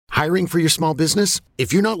Hiring for your small business?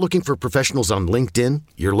 If you're not looking for professionals on LinkedIn,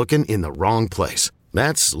 you're looking in the wrong place.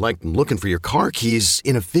 That's like looking for your car keys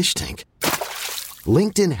in a fish tank.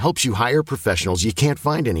 LinkedIn helps you hire professionals you can't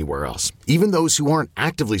find anywhere else, even those who aren't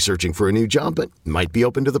actively searching for a new job but might be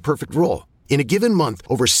open to the perfect role. In a given month,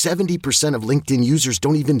 over 70% of LinkedIn users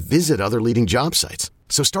don't even visit other leading job sites.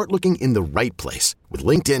 So start looking in the right place. With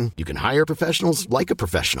LinkedIn, you can hire professionals like a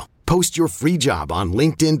professional. Post your free job on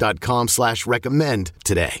linkedin.com/recommend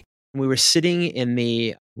today. We were sitting in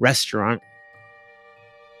the restaurant.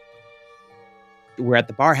 We're at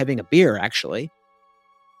the bar having a beer, actually.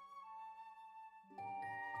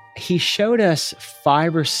 He showed us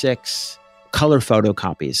 5 or 6 color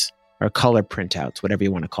photocopies or color printouts, whatever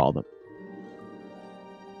you want to call them.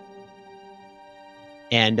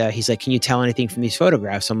 And he's like, can you tell anything from these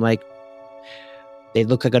photographs? I'm like, they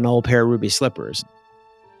look like an old pair of ruby slippers.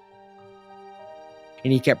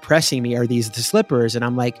 And he kept pressing me, are these the slippers? And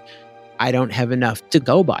I'm like, I don't have enough to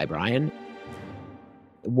go by, Brian.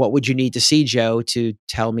 What would you need to see, Joe, to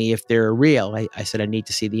tell me if they're real? I said, I need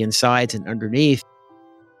to see the insides and underneath.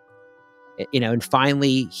 And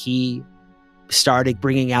finally he started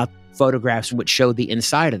bringing out photographs which showed the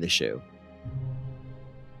inside of the shoe.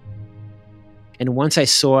 And once I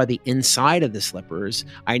saw the inside of the slippers,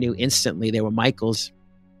 I knew instantly they were Michael's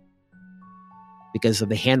because of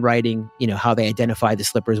the handwriting, how they identified the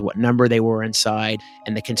slippers, what number they were inside,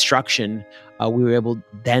 and the construction. We were able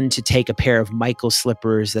then to take a pair of Michael's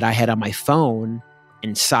slippers that I had on my phone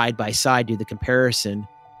and side by side do the comparison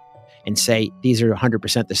and say, these are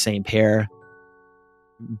 100% the same pair.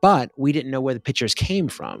 But we didn't know where the pictures came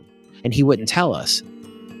from, and he wouldn't tell us.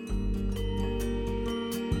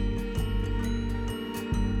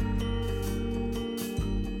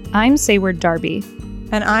 I'm Sayward Darby.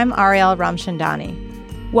 And I'm Ariel Ramchandani.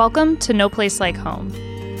 Welcome to No Place Like Home.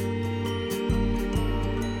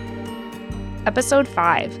 Episode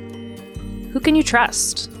 5. Who can you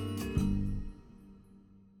trust?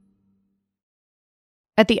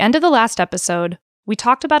 At the end of the last episode, we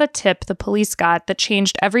talked about a tip the police got that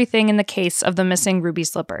changed everything in the case of the missing ruby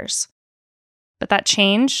slippers. But that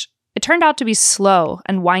change, it turned out to be slow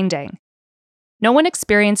and winding. No one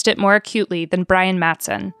experienced it more acutely than Brian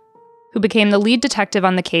Matson, who became the lead detective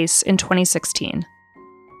on the case in 2016.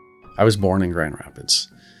 I was born in Grand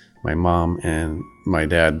Rapids. My mom and my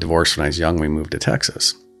dad divorced when I was young. We moved to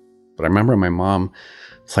Texas. But I remember my mom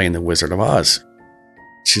playing The Wizard of Oz.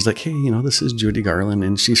 She's like, hey, this is Judy Garland,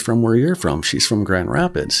 and she's from where you're from. She's from Grand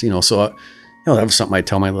Rapids. So that was something I'd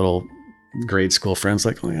tell my little grade school friends,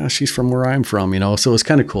 like, oh yeah, she's from where I'm from, So it was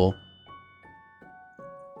kind of cool.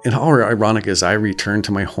 And how ironic is I returned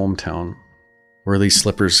to my hometown where these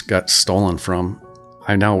slippers got stolen from.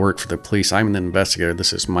 I now work for the police. I'm an investigator.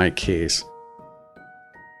 This is my case.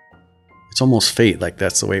 It's almost fate, like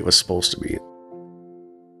that's the way it was supposed to be.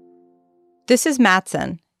 This is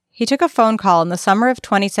Matson. He took a phone call in the summer of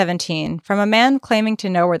 2017 from a man claiming to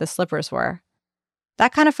know where the slippers were.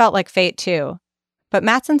 That kind of felt like fate too, but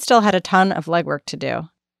Matson still had a ton of legwork to do.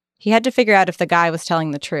 He had to figure out if the guy was telling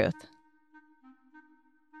the truth.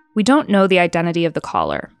 We don't know the identity of the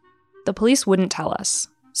caller. The police wouldn't tell us,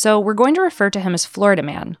 so we're going to refer to him as Florida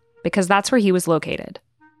Man, because that's where he was located.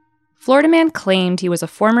 Florida Man claimed he was a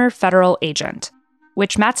former federal agent,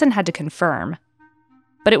 which Matson had to confirm.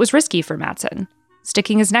 But it was risky for Matson,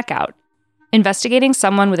 sticking his neck out, investigating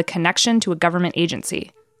someone with a connection to a government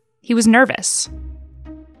agency. He was nervous.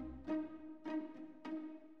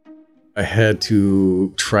 I had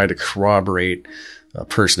to try to corroborate a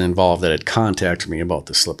person involved that had contacted me about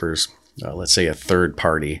the slippers, let's say a third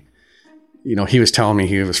party. He was telling me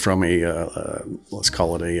he was from let's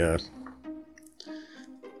call it a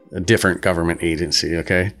different government agency,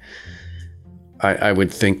 okay? I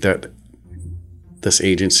would think that this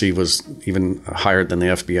agency was even higher than the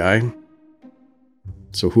FBI.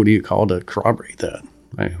 So who do you call to corroborate that?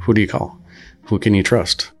 Who do you call? Who can you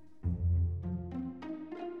trust?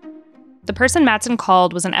 The person Matson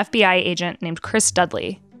called was an FBI agent named Chris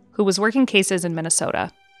Dudley, who was working cases in Minnesota.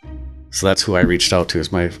 So that's who I reached out to,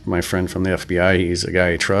 is my friend from the FBI. He's a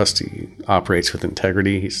guy I trust. He operates with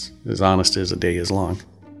integrity. He's as honest as a day is long.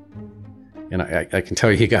 And I can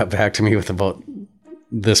tell you he got back to me with about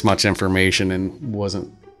this much information and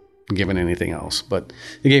wasn't given anything else. But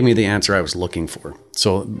he gave me the answer I was looking for.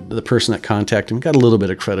 So the person that contacted me got a little bit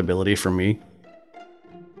of credibility from me.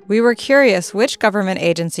 We were curious which government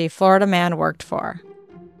agency Florida Man worked for.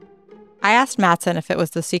 I asked Matson if it was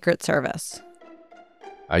the Secret Service.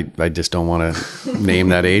 I just don't want to name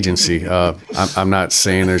that agency. I'm not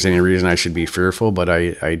saying there's any reason I should be fearful, but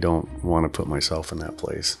I don't want to put myself in that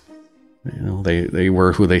place. They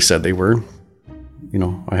were who they said they were.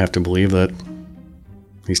 I have to believe that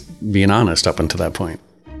he's being honest up until that point.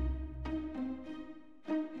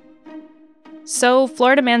 So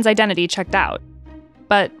Florida Man's identity checked out.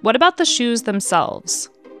 But what about the shoes themselves?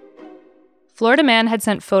 Florida Man had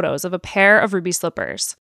sent photos of a pair of ruby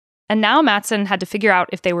slippers, and now Mattson had to figure out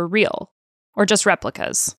if they were real or just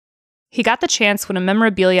replicas. He got the chance when a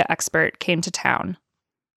memorabilia expert came to town.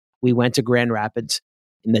 We went to Grand Rapids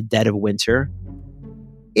in the dead of winter.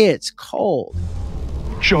 It's cold.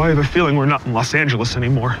 Joe, I have a feeling we're not in Los Angeles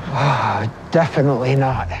anymore. Definitely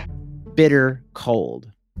not. Bitter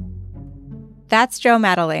cold. That's Joe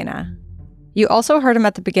Maddalena. You also heard him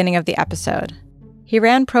at the beginning of the episode. He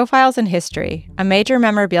ran Profiles in History, a major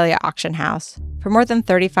memorabilia auction house, for more than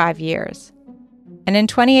 35 years. And in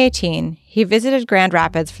 2018, he visited Grand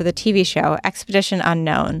Rapids for the TV show Expedition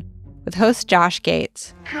Unknown with host Josh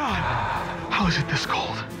Gates. God, how is it this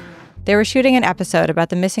cold? They were shooting an episode about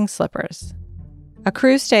the missing slippers. A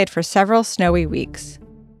crew stayed for several snowy weeks.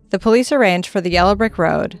 The police arranged for the Yellow Brick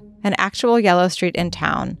Road, an actual yellow street in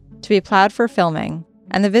town, to be plowed for filming,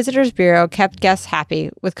 and the Visitors Bureau kept guests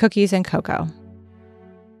happy with cookies and cocoa.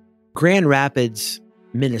 Grand Rapids,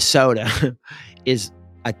 Minnesota is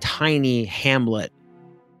a tiny hamlet,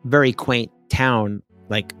 very quaint town.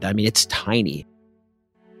 It's tiny.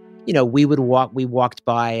 We walked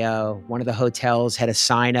by one of the hotels, had a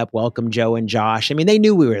sign up, "Welcome Joe and Josh." They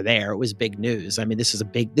knew we were there. It was big news. This is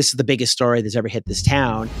the biggest story that's ever hit this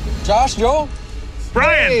town. Josh, Joe?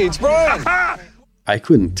 Brian! Hey, it's Brian! I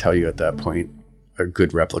couldn't tell you at that point a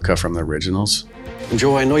good replica from the originals. And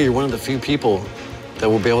Joe, I know you're one of the few people that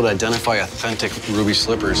will be able to identify authentic ruby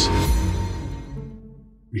slippers.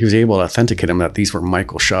 He was able to authenticate them that these were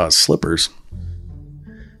Michael Shaw's slippers.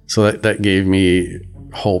 So that gave me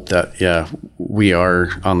hope that, we are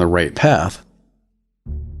on the right path.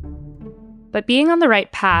 But being on the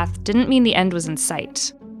right path didn't mean the end was in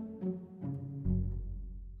sight.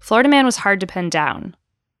 Florida Man was hard to pin down.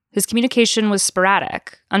 His communication was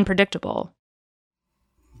sporadic, unpredictable.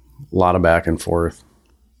 A lot of back and forth,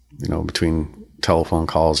 between telephone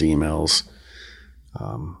calls, emails,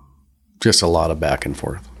 just a lot of back and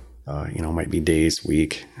forth. Might be days,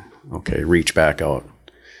 week, okay, reach back out.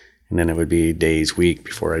 And then it would be days, week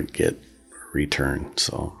before I'd get a return.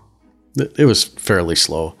 So it was fairly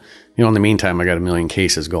slow. In the meantime, I got a million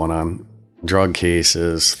cases going on. Drug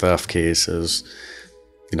cases, theft cases.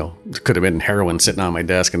 It could have been heroin sitting on my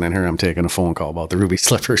desk, and then here I'm taking a phone call about the ruby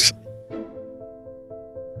slippers.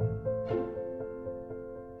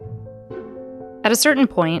 At a certain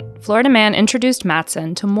point, Florida Man introduced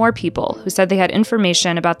Mattson to more people who said they had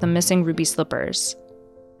information about the missing ruby slippers.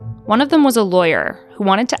 One of them was a lawyer who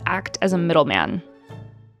wanted to act as a middleman.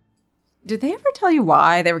 Did they ever tell you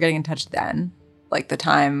why they were getting in touch then? Like the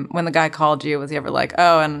time when the guy called you, was he ever like,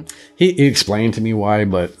 oh, and... He explained to me why,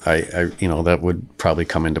 but I that would probably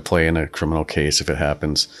come into play in a criminal case if it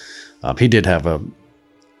happens. He did have a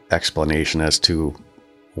explanation as to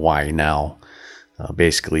why now.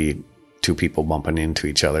 Basically, two people bumping into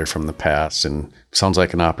each other from the past, and sounds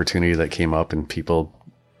like an opportunity that came up and people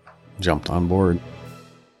jumped on board.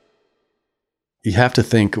 You have to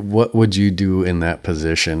think, what would you do in that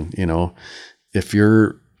position? If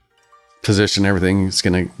your position, everything's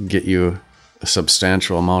going to get you a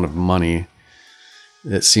substantial amount of money.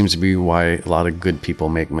 It seems to be why a lot of good people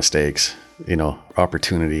make mistakes,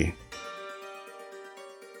 opportunity.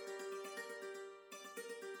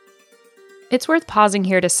 It's worth pausing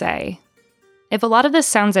here to say, if a lot of this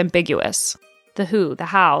sounds ambiguous, the who, the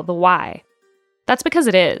how, the why, that's because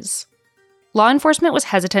it is. Law enforcement was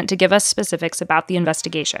hesitant to give us specifics about the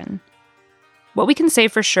investigation. What we can say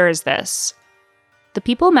for sure is this. The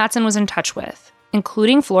people Mattson was in touch with,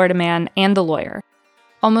 including Florida Man and the lawyer,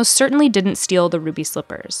 almost certainly didn't steal the ruby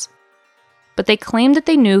slippers. But they claimed that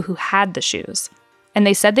they knew who had the shoes, and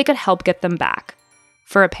they said they could help get them back,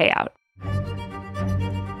 for a payout.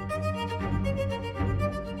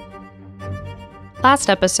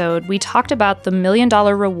 Last episode, we talked about the $1 million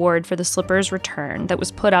reward for the slippers' return that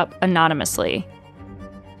was put up anonymously.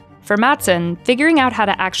 For Mattson, figuring out how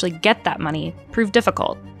to actually get that money proved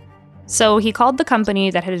difficult. So he called the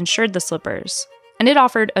company that had insured the slippers, and it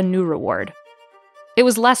offered a new reward. It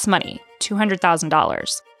was less money,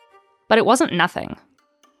 $200,000, but it wasn't nothing.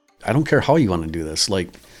 I don't care how you want to do this.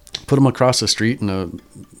 Put them across the street in a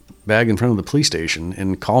bag in front of the police station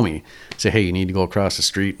and call me. Say, hey, you need to go across the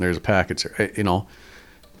street and there's a package.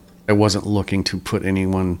 I wasn't looking to put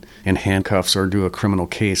anyone in handcuffs or do a criminal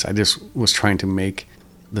case. I just was trying to make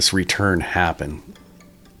this return happen.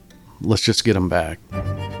 Let's just get them back.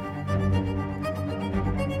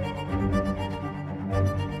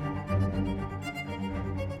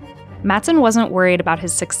 Mattson wasn't worried about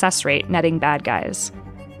his success rate netting bad guys.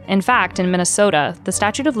 In fact, in Minnesota, the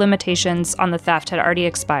statute of limitations on the theft had already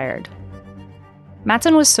expired.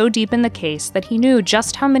 Mattson was so deep in the case that he knew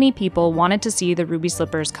just how many people wanted to see the Ruby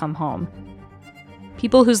Slippers come home.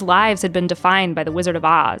 People whose lives had been defined by the Wizard of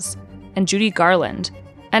Oz, and Judy Garland,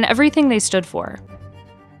 and everything they stood for.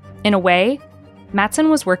 In a way, Mattson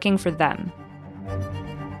was working for them.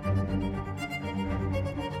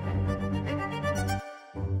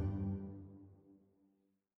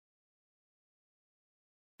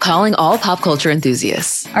 Calling all pop culture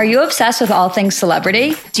enthusiasts. Are you obsessed with all things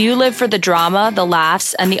celebrity? Do you live for the drama, the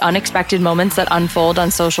laughs, and the unexpected moments that unfold on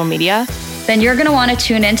social media? Then you're going to want to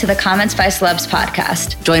tune in to the Comments by Celebs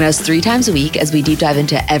podcast. Join us 3 times a week as we deep dive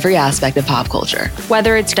into every aspect of pop culture.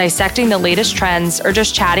 Whether it's dissecting the latest trends or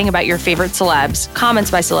just chatting about your favorite celebs, Comments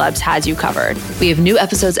by Celebs has you covered. We have new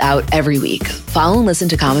episodes out every week. Follow and listen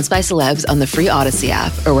to Comments by Celebs on the free Odyssey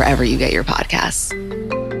app or wherever you get your podcasts.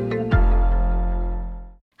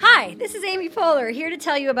 Hi, this is Amy Poehler, here to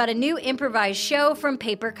tell you about a new improvised show from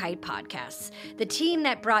Paper Kite Podcasts, the team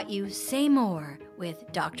that brought you Say More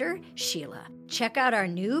with Dr. Sheila. Check out our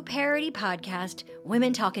new parody podcast,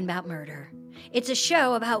 Women Talking About Murder. It's a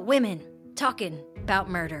show about women talking about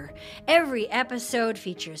murder. Every episode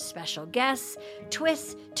features special guests,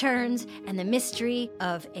 twists, turns, and the mystery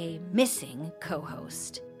of a missing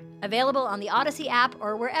co-host. Available on the Odyssey app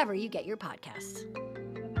or wherever you get your podcasts.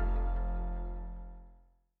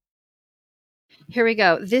 Here we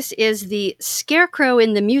go. This is the Scarecrow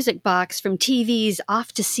in the Music Box from TV's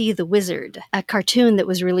Off to See the Wizard, a cartoon that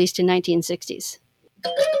was released in 1960s.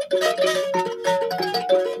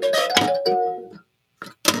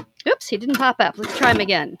 Oops, he didn't pop up. Let's try him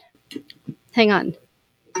again. Hang on.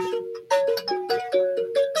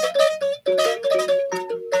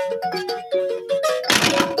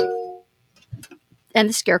 And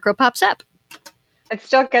the Scarecrow pops up. It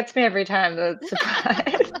still gets me every time, the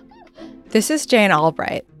surprise. This is Jane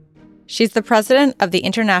Albright. She's the president of the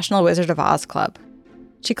International Wizard of Oz Club.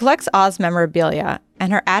 She collects Oz memorabilia,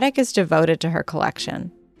 and her attic is devoted to her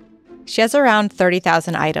collection. She has around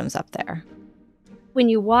 30,000 items up there. When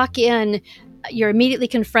you walk in, you're immediately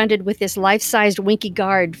confronted with this life-sized Winky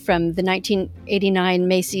guard from the 1989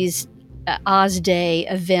 Macy's Oz Day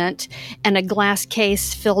event and a glass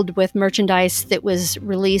case filled with merchandise that was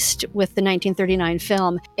released with the 1939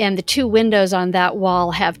 film. And the 2 windows on that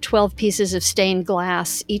wall have 12 pieces of stained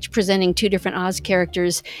glass, each presenting 2 different Oz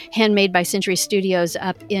characters, handmade by Century Studios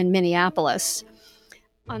up in Minneapolis.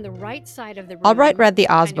 On the right side of the room, Albright read the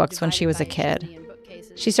Oz books when she was a kid.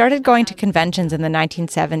 She started going to conventions in the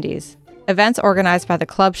 1970s, events organized by the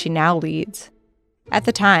club she now leads. At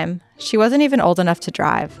the time, she wasn't even old enough to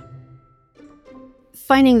drive.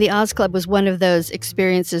 Finding the Oz Club was one of those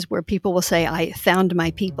experiences where people will say, I found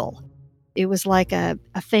my people. It was like a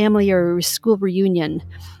family or a school reunion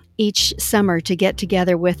each summer to get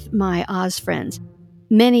together with my Oz friends,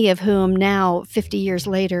 many of whom now, 50 years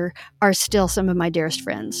later, are still some of my dearest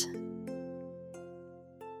friends.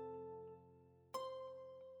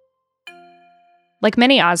 Like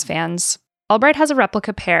many Oz fans, Albright has a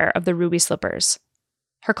replica pair of the Ruby Slippers.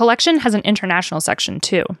 Her collection has an international section,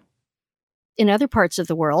 too. In other parts of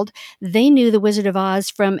the world, they knew the Wizard of Oz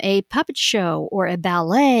from a puppet show or a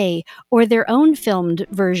ballet or their own filmed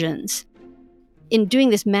versions. In doing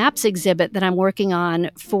this maps exhibit that I'm working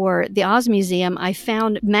on for the Oz Museum, I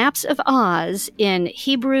found maps of Oz in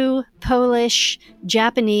Hebrew, Polish,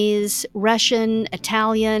 Japanese, Russian,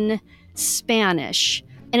 Italian, Spanish.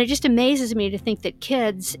 And it just amazes me to think that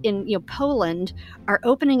kids in Poland are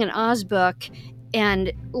opening an Oz book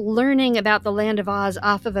and learning about the land of Oz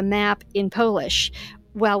off of a map in Polish,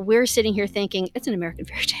 while we're sitting here thinking, it's an American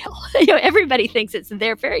fairy tale. Everybody thinks it's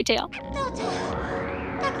their fairy tale.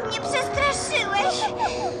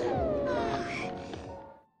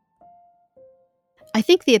 I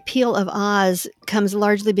think the appeal of Oz comes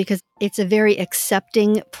largely because it's a very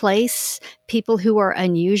accepting place. People who are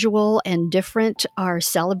unusual and different are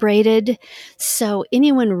celebrated. So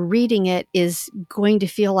anyone reading it is going to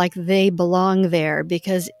feel like they belong there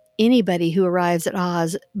because anybody who arrives at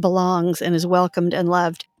Oz belongs and is welcomed and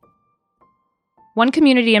loved. One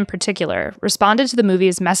community in particular responded to the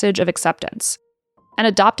movie's message of acceptance and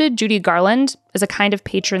adopted Judy Garland as a kind of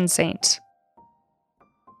patron saint.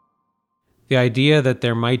 The idea that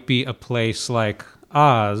there might be a place like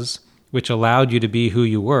Oz, which allowed you to be who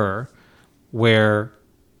you were, where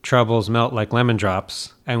troubles melt like lemon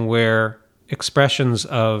drops, and where expressions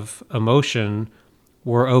of emotion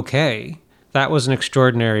were okay, that was an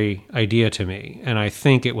extraordinary idea to me. And I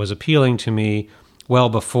think it was appealing to me well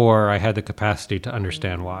before I had the capacity to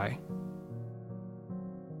understand why.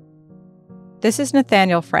 This is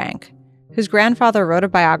Nathaniel Frank, whose grandfather wrote a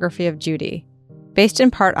biography of Judy, based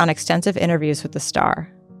in part on extensive interviews with the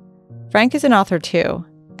star. Frank is an author too,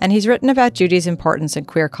 and he's written about Judy's importance in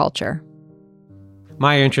queer culture.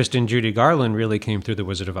 My interest in Judy Garland really came through The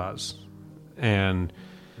Wizard of Oz. And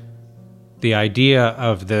the idea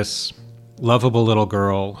of this lovable little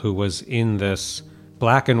girl who was in this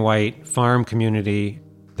black and white farm community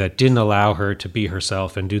that didn't allow her to be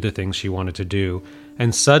herself and do the things she wanted to do.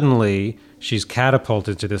 And suddenly she's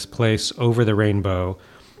catapulted to this place over the rainbow,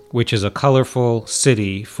 which is a colorful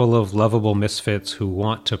city full of lovable misfits who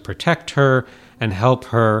want to protect her and help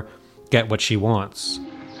her get what she wants.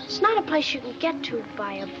 It's not a place you can get to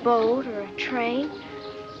by a boat or a train.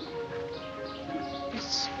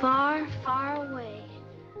 It's far, far away.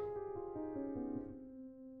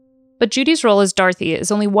 But Judy's role as Dorothy is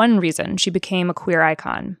only one reason she became a queer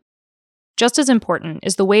icon. Just as important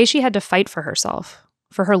is the way she had to fight for herself,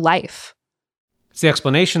 for her life. It's the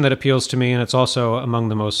explanation that appeals to me, and it's also among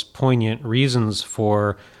the most poignant reasons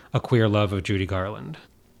for a queer love of Judy Garland.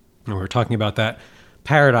 And we're talking about that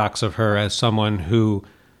paradox of her as someone who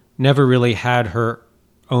never really had her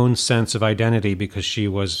own sense of identity because she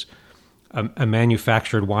was a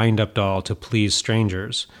manufactured wind-up doll to please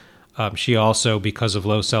strangers. She also, because of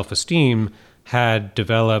low self-esteem, had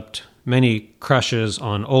developed many crushes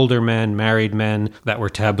on older men, married men that were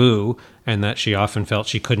taboo, and that she often felt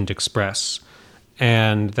she couldn't express.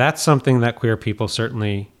 And that's something that queer people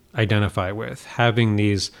certainly identify with, having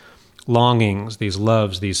these longings, these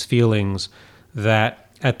loves, these feelings that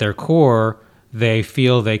at their core, they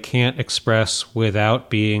feel they can't express without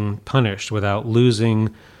being punished, without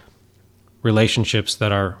losing relationships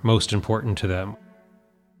that are most important to them.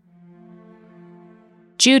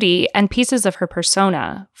 Judy and pieces of her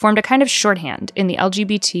persona formed a kind of shorthand in the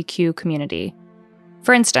LGBTQ community.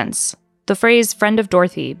 For instance, the phrase "friend of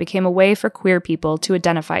Dorothy" became a way for queer people to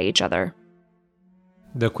identify each other.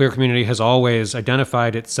 The queer community has always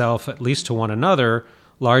identified itself, at least to one another,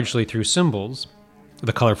 largely through symbols.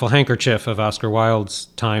 The colorful handkerchief of Oscar Wilde's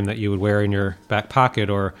time that you would wear in your back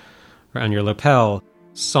pocket or on your lapel,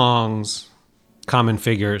 songs, common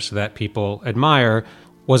figures that people admire,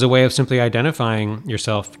 was a way of simply identifying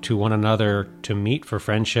yourself to one another to meet for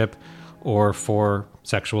friendship or for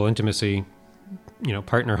sexual intimacy,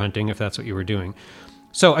 partner hunting, if that's what you were doing.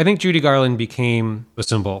 So I think Judy Garland became a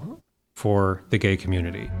symbol for the gay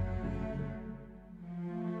community.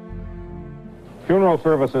 Funeral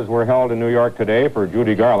services were held in New York today for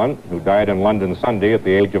Judy Garland, who died in London Sunday at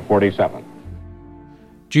the age of 47.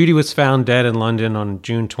 Judy was found dead in London on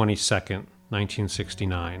June 22nd,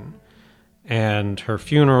 1969. And her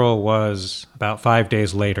funeral was about 5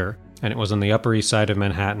 days later, and it was on the Upper East Side of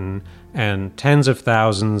Manhattan, and tens of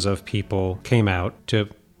thousands of people came out to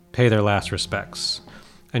pay their last respects.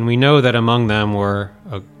 And we know that among them were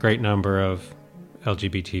a great number of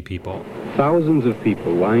LGBT people. Thousands of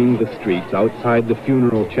people lined the streets outside the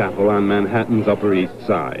funeral chapel on Manhattan's Upper East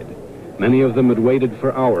Side. Many of them had waited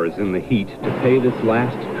for hours in the heat to pay this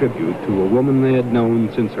last tribute to a woman they had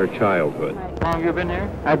known since her childhood. How long have you been here?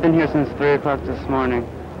 I've been here since 3 o'clock this morning.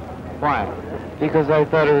 Why? Because I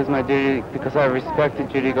thought it was my duty, because I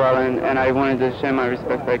respected Judy Garland, and I wanted to show my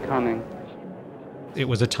respect by coming. It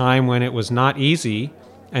was a time when it was not easy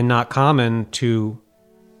and not common to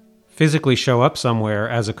physically show up somewhere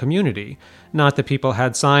as a community. Not that people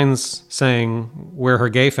had signs saying, "We're her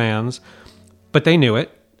gay fans," but they knew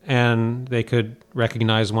it. And they could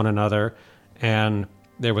recognize one another. And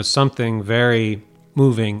there was something very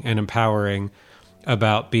moving and empowering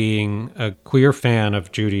about being a queer fan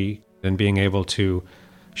of Judy and being able to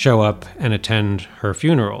show up and attend her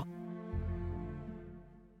funeral.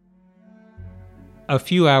 A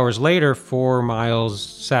few hours later, 4 miles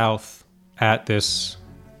south at this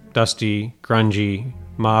dusty, grungy,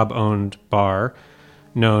 mob-owned bar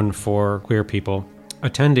known for queer people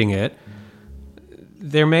attending it,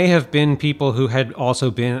 there may have been people who had also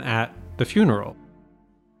been at the funeral.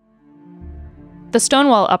 The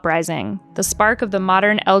Stonewall Uprising, the spark of the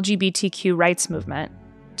modern LGBTQ rights movement,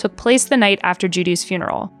 took place the night after Judy's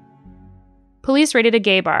funeral. Police raided a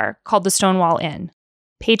gay bar called the Stonewall Inn.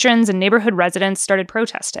 Patrons and neighborhood residents started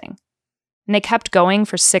protesting, and they kept going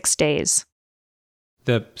for 6 days.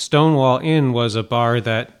 The Stonewall Inn was a bar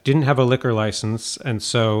that didn't have a liquor license, and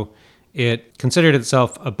so it considered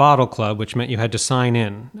itself a bottle club, which meant you had to sign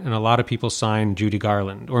in. And a lot of people signed Judy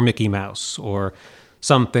Garland or Mickey Mouse or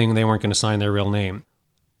something. They weren't going to sign their real name.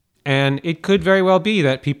 And it could very well be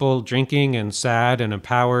that people drinking and sad and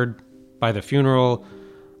empowered by the funeral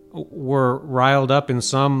were riled up in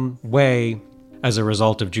some way as a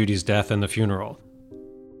result of Judy's death and the funeral.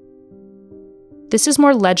 This is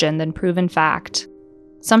more legend than proven fact.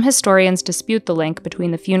 Some historians dispute the link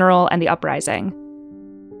between the funeral and the uprising.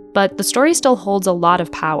 But the story still holds a lot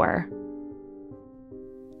of power.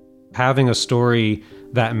 Having a story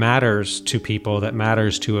that matters to people, that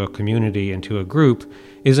matters to a community and to a group,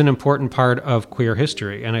 is an important part of queer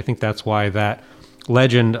history. And I think that's why that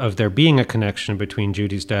legend of there being a connection between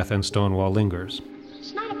Judy's death and Stonewall lingers.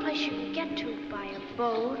 It's not a place you can get to by a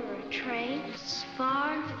boat or a train. It's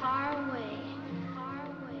far, far away.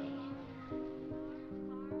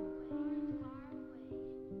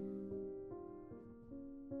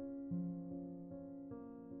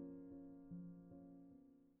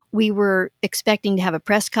 We were expecting to have a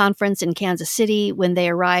press conference in Kansas City when they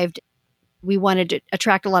arrived. We wanted to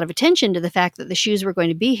attract a lot of attention to the fact that the shoes were going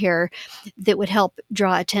to be here that would help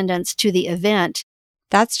draw attendance to the event.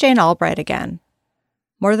 That's Jane Albright again.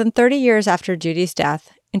 More than 30 years after Judy's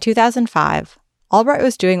death, in 2005, Albright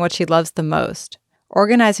was doing what she loves the most,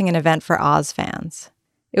 organizing an event for Oz fans.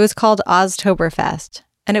 It was called Oztoberfest,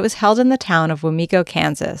 and it was held in the town of Wamego,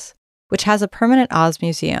 Kansas, which has a permanent Oz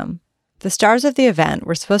museum. The stars of the event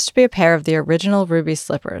were supposed to be a pair of the original ruby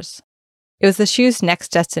slippers. It was the shoe's next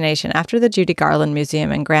destination after the Judy Garland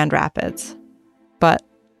Museum in Grand Rapids. But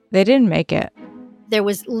they didn't make it. There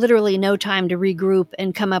was literally no time to regroup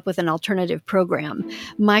and come up with an alternative program.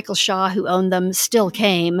 Michael Shaw, who owned them, still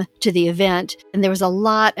came to the event, and there was a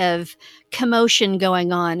lot of commotion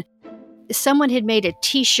going on. Someone had made a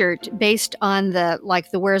T-shirt based on the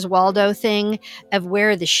Where's Waldo thing of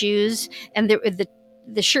where are the shoes, and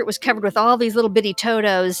the shirt was covered with all these little bitty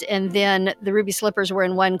Totos, and then the ruby slippers were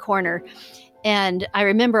in one corner. And I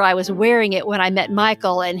remember I was wearing it when I met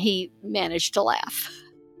Michael, and he managed to laugh.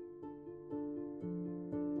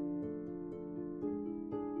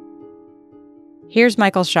 Here's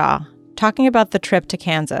Michael Shaw talking about the trip to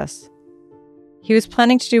Kansas. He was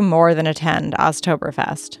planning to do more than attend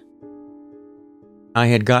Oztoberfest. I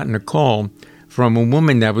had gotten a call from a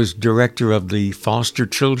woman that was director of the foster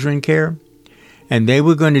children care. And they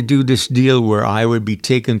were going to do this deal where I would be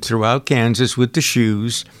taken throughout Kansas with the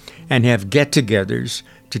shoes and have get-togethers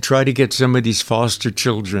to try to get some of these foster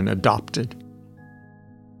children adopted.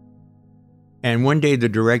 And one day the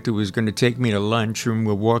director was going to take me to lunch, and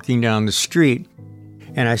we're walking down the street,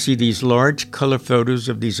 and I see these large color photos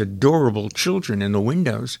of these adorable children in the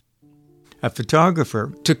windows. A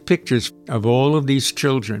photographer took pictures of all of these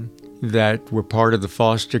children that were part of the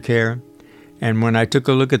foster care. And when I took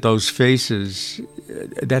a look at those faces,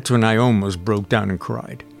 that's when I almost broke down and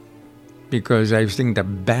cried. Because I was thinking, the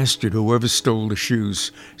bastard, whoever stole the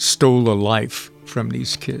shoes, stole a life from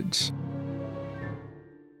these kids.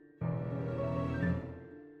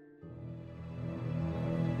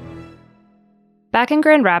 Back in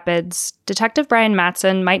Grand Rapids, Detective Brian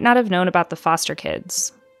Mattson might not have known about the foster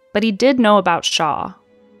kids, but he did know about Shaw,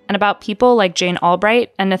 and about people like Jane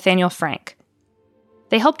Albright and Nathaniel Frank.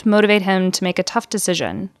 They helped motivate him to make a tough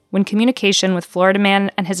decision when communication with Florida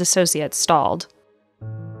Man and his associates stalled.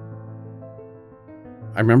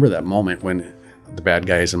 I remember that moment when the bad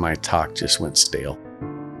guys and my talk just went stale.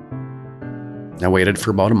 I waited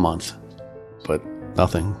for about a month, but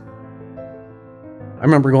nothing. I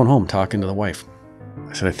remember going home talking to the wife.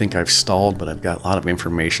 I said, I think I've stalled, but I've got a lot of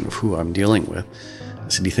information of who I'm dealing with. I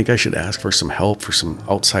said, do you think I should ask for some help, for some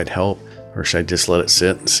outside help, or should I just let it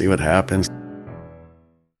sit and see what happens?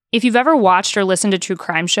 If you've ever watched or listened to true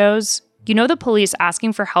crime shows, you know the police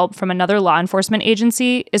asking for help from another law enforcement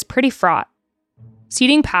agency is pretty fraught.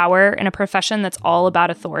 Ceding power in a profession that's all about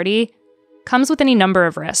authority comes with any number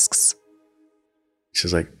of risks.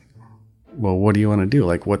 She's like, well, what do you want to do?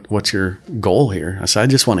 Like, what's your goal here? I said, I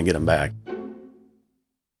just want to get him back.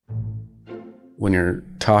 When you're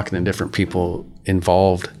talking to different people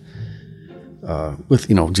involved with,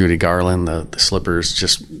 Judy Garland, the slippers,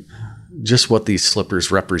 just what these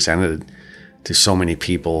slippers represented to so many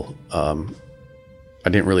people, I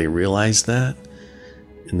didn't really realize that.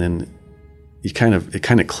 And then it kind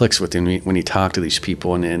of clicks with you when you talk to these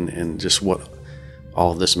people and just what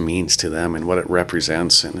all of this means to them and what it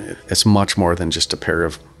represents. And it's much more than just a pair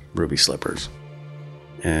of ruby slippers.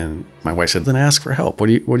 And my wife said, then ask for help. What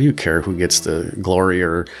do you care who gets the glory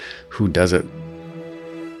or who does it?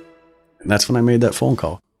 And that's when I made that phone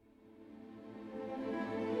call.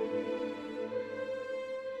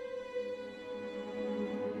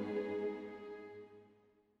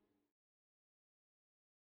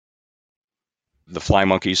 The fly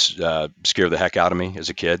monkeys scared the heck out of me as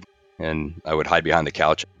a kid, and I would hide behind the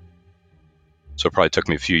couch. So it probably took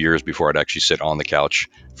me a few years before I'd actually sit on the couch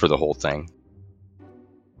for the whole thing.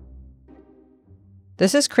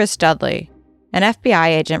 This is Chris Dudley, an FBI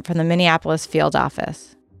agent from the Minneapolis field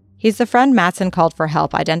office. He's the friend Mattson called for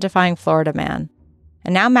help identifying Florida Man.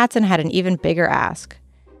 And now Mattson had an even bigger ask.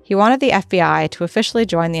 He wanted the FBI to officially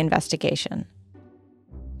join the investigation.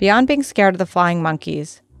 Beyond being scared of the flying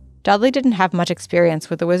monkeys, Dudley didn't have much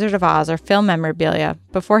experience with The Wizard of Oz or film memorabilia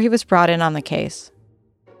before he was brought in on the case.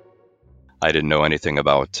 I didn't know anything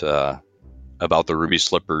about the ruby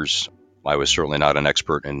slippers. I was certainly not an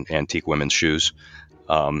expert in antique women's shoes.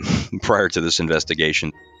 Prior to this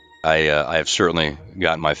investigation, I have certainly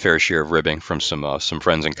gotten my fair share of ribbing from some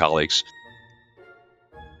friends and colleagues.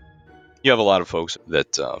 You have a lot of folks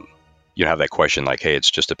that you have that question like, "Hey,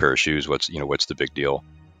 it's just a pair of shoes. What's the big deal?"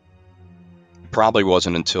 Probably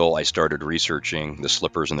wasn't until I started researching the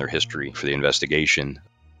slippers and their history for the investigation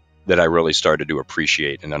that I really started to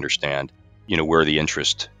appreciate and understand, where the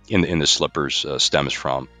interest in the slippers stems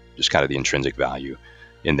from. Just kind of the intrinsic value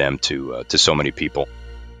in them to so many people.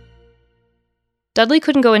 Dudley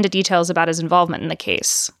couldn't go into details about his involvement in the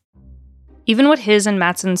case, even what his and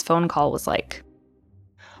Mattson's phone call was like.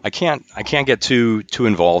 I can't get too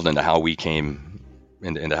involved into how we came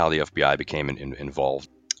into how the FBI became involved,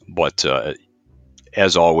 but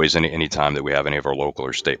as always, any time that we have any of our local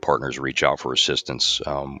or state partners reach out for assistance,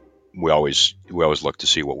 we always look to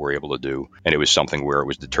see what we're able to do, and it was something where it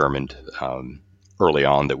was determined early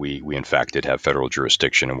on that we in fact did have federal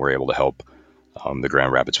jurisdiction and were able to help the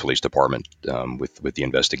Grand Rapids Police Department with the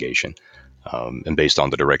investigation, and based on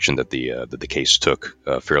the direction that the case took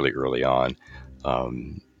fairly early on,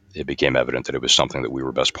 it became evident that it was something that we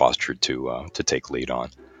were best postured to take lead on,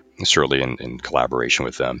 certainly in collaboration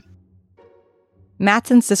with them.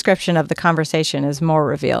 Mattson's description of the conversation is more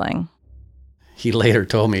revealing. He later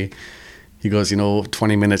told me, he goes,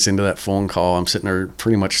 20 minutes into that phone call, I'm sitting there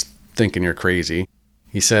pretty much thinking you're crazy.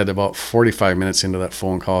 He said about 45 minutes into that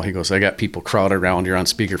phone call, he goes, I got people crowded around, you're on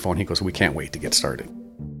speakerphone. He goes, we can't wait to get started.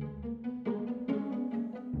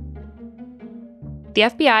 The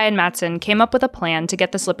FBI and Mattson came up with a plan to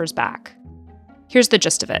get the slippers back. Here's the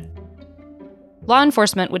gist of it. Law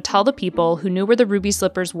enforcement would tell the people who knew where the ruby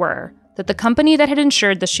slippers were that the company that had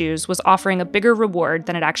insured the shoes was offering a bigger reward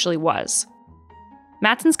than it actually was.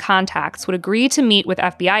 Mattson's contacts would agree to meet with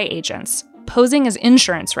FBI agents, posing as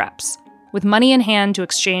insurance reps, with money in hand to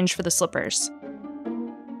exchange for the slippers.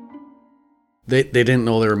 They didn't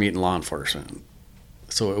know they were meeting law enforcement,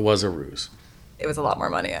 so it was a ruse. It was a lot more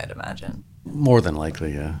money, I'd imagine. More than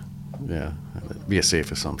likely, yeah. Yeah, that'd be a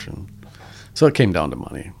safe assumption. So it came down to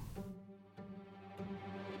money.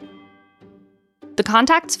 The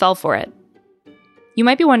contacts fell for it. You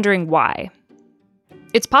might be wondering why.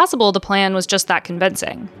 It's possible the plan was just that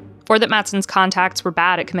convincing, or that Mattson's contacts were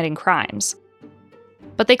bad at committing crimes.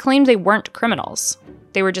 But they claimed they weren't criminals.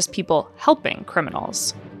 They were just people helping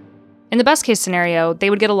criminals. In the best case scenario, they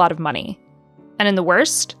would get a lot of money. And in the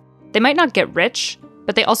worst, they might not get rich,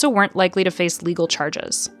 but they also weren't likely to face legal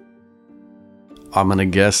charges. I'm going to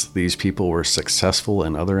guess these people were successful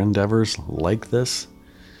in other endeavors like this.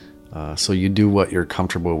 So you do what you're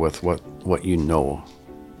comfortable with, what you know.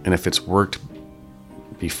 And if it's worked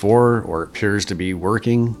before or appears to be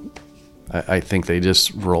working, I think they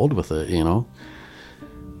just rolled with it,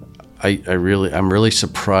 I'm really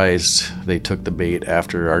surprised they took the bait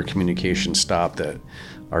after our communication stopped, that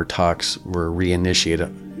our talks were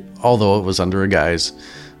reinitiated. Although it was under a guise,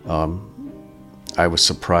 I was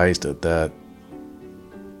surprised that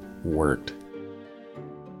worked.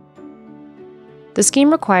 The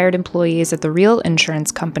scheme required employees at the real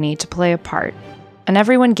insurance company to play a part, and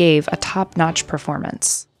everyone gave a top-notch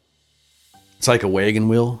performance. It's like a wagon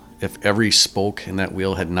wheel. If every spoke in that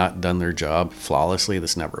wheel had not done their job flawlessly,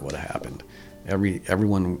 this never would have happened.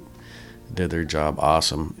 Everyone did their job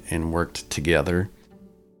awesome and worked together.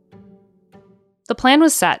 The plan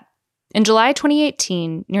was set. In July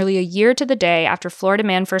 2018, nearly a year to the day after Florida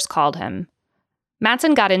Man first called him,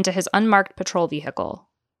 Mattson got into his unmarked patrol vehicle,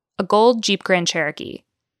 a gold Jeep Grand Cherokee,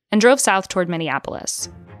 and drove south toward Minneapolis.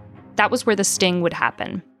 That was where the sting would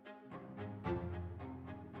happen.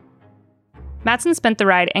 Mattson spent the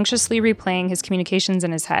ride anxiously replaying his communications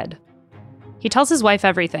in his head. He tells his wife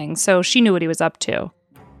everything, so she knew what he was up to.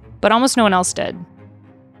 But almost no one else did.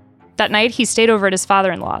 That night, he stayed over at his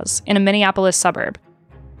father-in-law's in a Minneapolis suburb,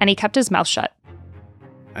 and he kept his mouth shut.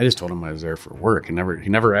 I just told him I was there for work. He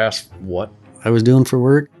never asked what I was doing for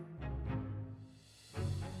work.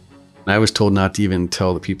 I was told not to even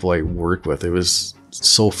tell the people I worked with. It was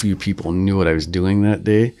so few people knew what I was doing that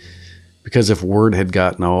day, because if word had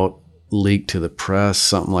gotten out, leaked to the press,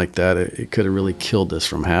 something like that, it could have really killed this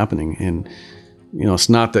from happening. And it's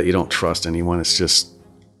not that you don't trust anyone. It's just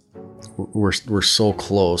we're so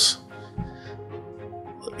close.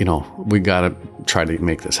 We gotta try to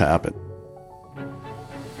make this happen.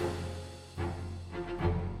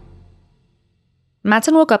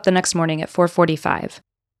 Mattson woke up the next morning at 4:45.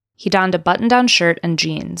 He donned a button-down shirt and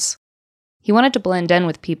jeans. He wanted to blend in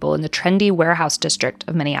with people in the trendy warehouse district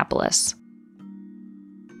of Minneapolis.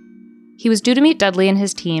 He was due to meet Dudley and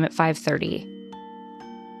his team at 5:30.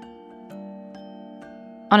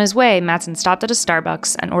 On his way, Mattson stopped at a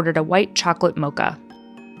Starbucks and ordered a white chocolate mocha.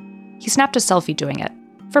 He snapped a selfie doing it,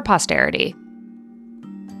 for posterity.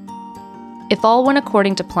 If all went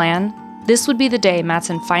according to plan, this would be the day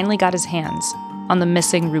Mattson finally got his hands on the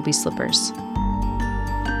missing ruby slippers.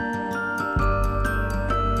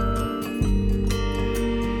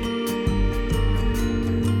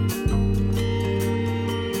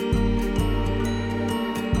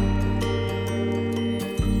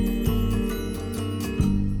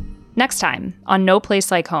 Next time on No Place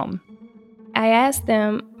Like Home. I asked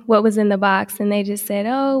them what was in the box, and they just said,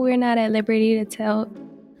 "Oh, we're not at liberty to tell."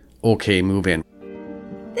 Okay, move in.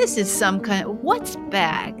 This is some kind of, what's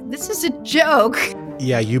back? This is a joke.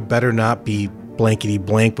 Yeah, you better not be blankety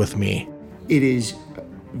blank with me. It is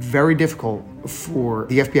very difficult for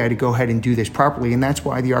the FBI to go ahead and do this properly, and that's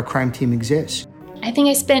why the Art Crime Team exists. I think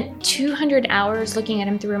I spent 200 hours looking at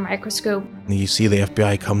him through a microscope. You see the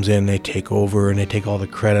FBI comes in, they take over, and they take all the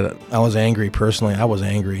credit. I was angry, personally. I was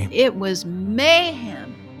angry. It was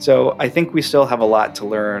mayhem. So I think we still have a lot to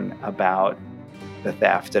learn about the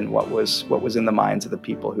theft and what was in the minds of the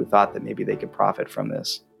people who thought that maybe they could profit from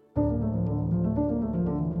this.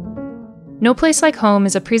 No Place Like Home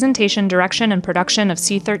is a presentation, direction, and production of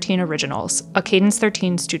C13 Originals, a Cadence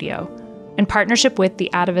 13 studio, in partnership with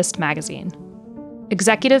The Atavist magazine.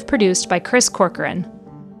 Executive produced by Chris Corcoran.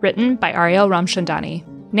 Written by Ariel Ramchandani.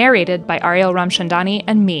 Narrated by Ariel Ramchandani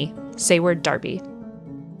and me, Sayward Darby.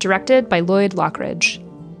 Directed by Lloyd Lockridge.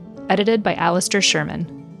 Edited by Alistair Sherman.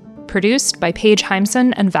 Produced by Paige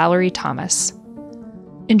Heimson and Valerie Thomas.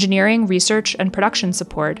 Engineering, research, and production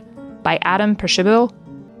support by Adam Pershibil,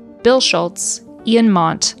 Bill Schultz, Ian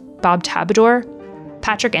Mont, Bob Tabador,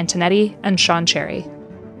 Patrick Antonetti, and Sean Cherry.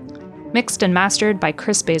 Mixed and mastered by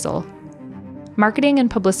Chris Basil. Marketing and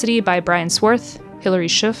publicity by Brian Swarth, Hilary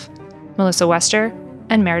Schuff, Melissa Wester,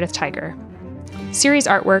 and Meredith Tiger. Series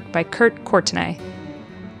artwork by Kurt Courtenay.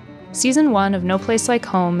 Season 1 of No Place Like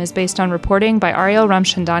Home is based on reporting by Ariel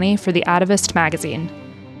Ramchandani for The Atavist magazine.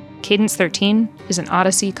 Cadence 13 is an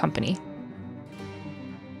Odyssey company.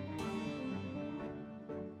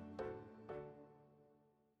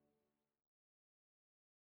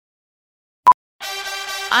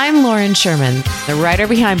 I'm Lauren Sherman, the writer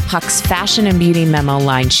behind Puck's Fashion and Beauty Memo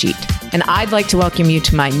line sheet, and I'd like to welcome you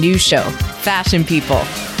to my new show, Fashion People.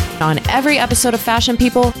 On every episode of Fashion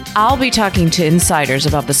People, I'll be talking to insiders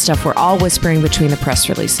about the stuff we're all whispering between the press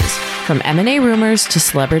releases, from M&A rumors to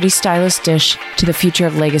celebrity stylist dish to the future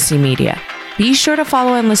of legacy media. Be sure to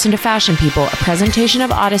follow and listen to Fashion People, a presentation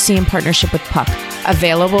of Odyssey in partnership with Puck,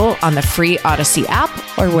 available on the free Odyssey app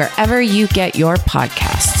or wherever you get your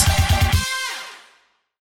podcasts.